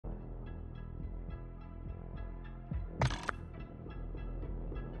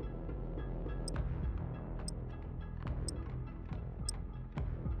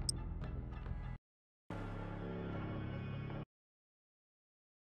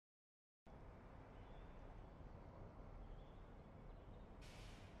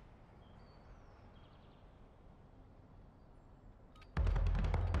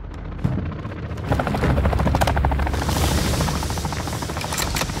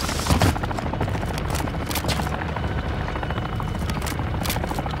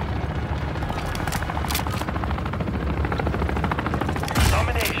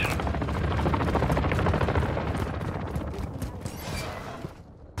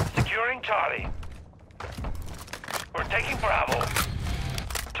Securing Charlie. We're taking Bravo.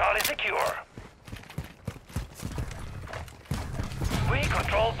 Charlie secure. We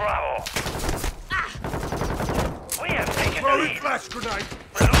control Bravo. We have taken the lead. Flash grenade.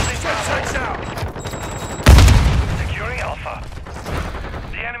 We're losing Bravo. Out. Securing Alpha.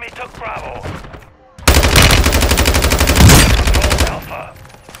 The enemy took Bravo. Control Alpha.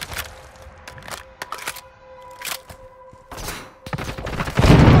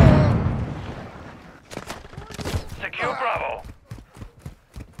 Secure Bravo.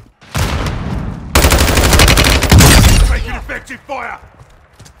 Making effective fire.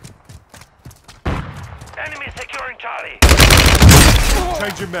 Enemy securing Charlie.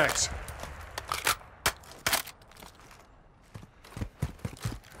 Changing max.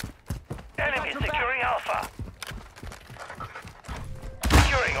 Enemy securing Alpha.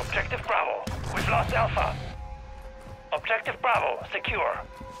 Securing Objective Bravo. We've lost Alpha. Objective Bravo secure.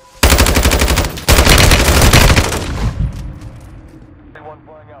 Anyone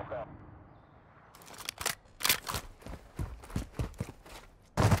flying Alpha.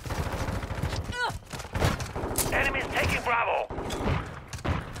 Enemies taking Bravo.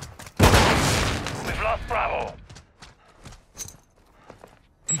 We've lost Bravo.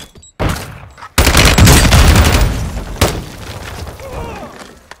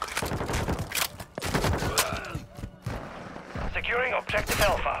 Securing Objective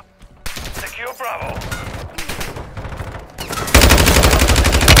Alpha. Secure Bravo.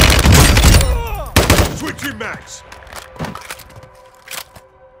 Switching max.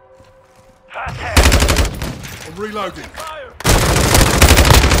 Fast hand. I'm reloading.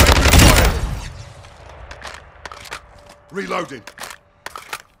 Reloading.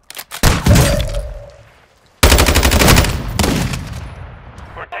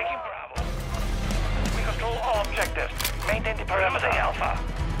 We're taking Bravo. We control all objectives. Maintain the perimeter. Alpha.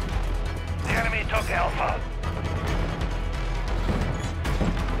 The enemy took Alpha.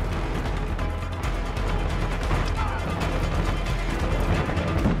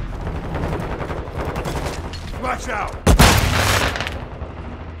 Flash out.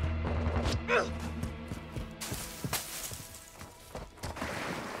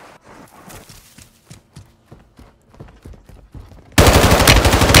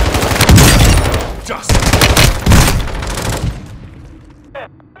 Just.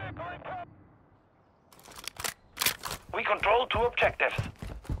 We control two objectives.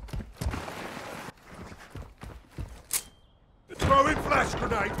 Throwing flash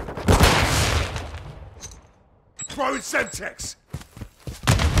grenade. Throwing Semtex.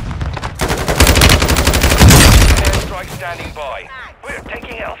 Airstrike standing by. We're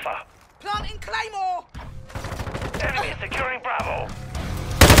taking Alpha. Planting Claymore! Enemy securing Bravo.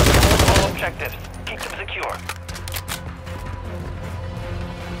 All objectives. Keep them secure.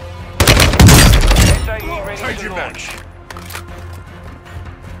 SAE ready to Changing launch. match.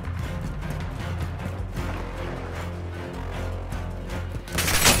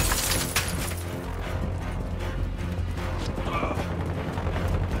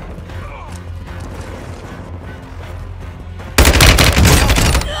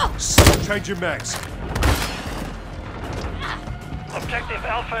 Changing max. Objective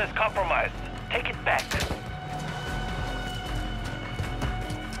Alpha is compromised. Take it back.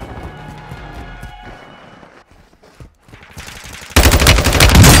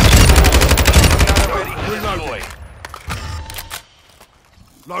 Counter ready to deploy.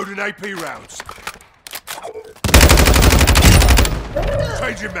 Loading AP rounds.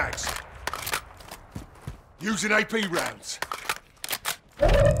 Changing max. Using AP rounds.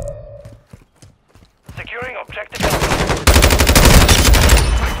 Securing Objective Alpha.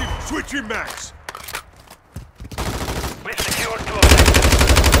 Switching max. We've secured two objectives.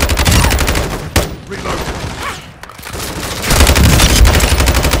 Reloading.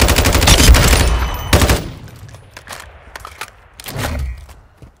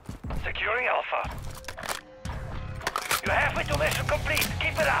 Securing Alpha. You're halfway to mission complete.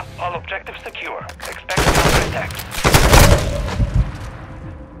 Keep it up. All objectives secure. Expect counterattack.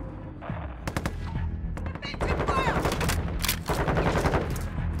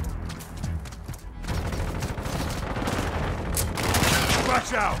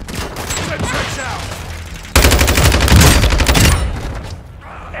 Flash out. Semtex out.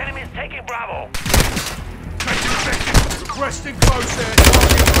 Enemies taking Bravo. Taking effective. Requesting close air.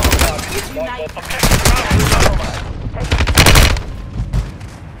 Target Objective Bravo is compromised.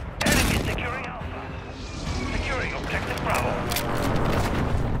 Enemy securing Alpha. Securing Objective Bravo.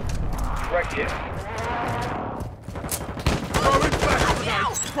 Correct hit. Throwing flash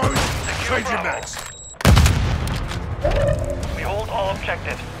grenade. Throwing. Secure Changing Bravo. max. We hold all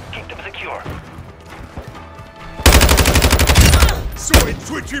objectives. Keep them secure. Sorted.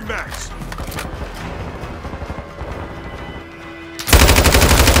 Switching max.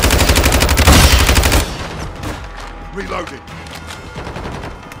 Reloading.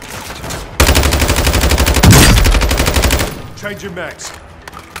 Changing max.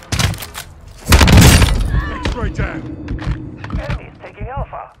 X-ray down. Enemies taking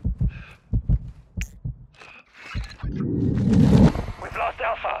Alpha. We've lost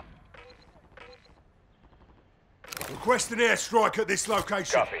Alpha. Request an airstrike at this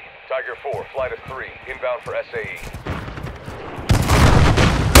location. Copy. Tiger 4, flight of 3, inbound for SAE.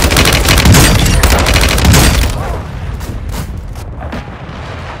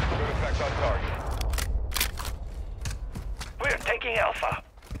 Good effect on target. We're taking Alpha.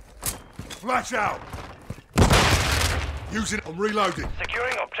 Flash out. Using it. I'm reloading.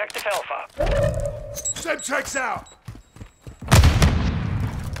 Securing objective Alpha. Semtex out.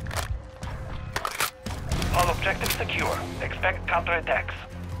 All objectives secure. Expect counterattacks.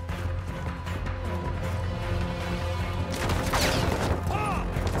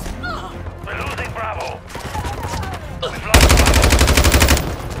 We're losing Bravo. We've lost Bravo.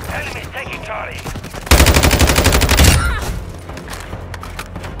 Enemies taking Charlie.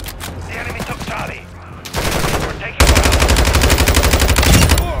 The enemy took Charlie. We're taking Bravo.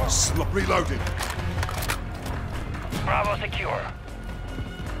 Reloading. Bravo secure.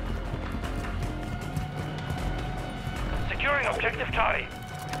 Securing objective Charlie.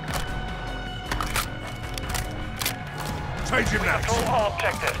 Changing max. Control all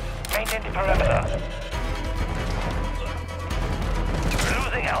objectives. Maintain the perimeter. We're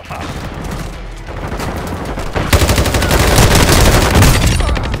losing Alpha.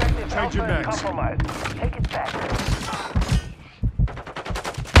 Changing Alpha is max. compromised. Take it back.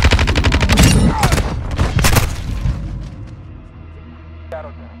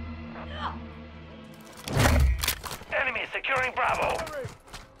 Enemy securing Bravo.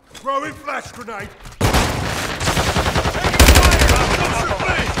 Throwing flash grenade.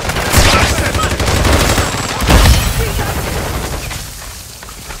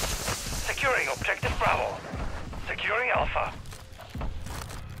 Securing objective Bravo. Securing Alpha.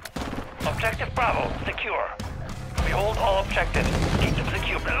 Objective Bravo secure. We hold all objectives. Keep them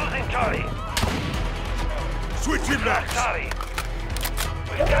secure. We're losing Charlie. Switching max. Charlie.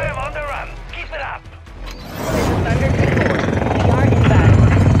 We've got him on the run. Keep it up.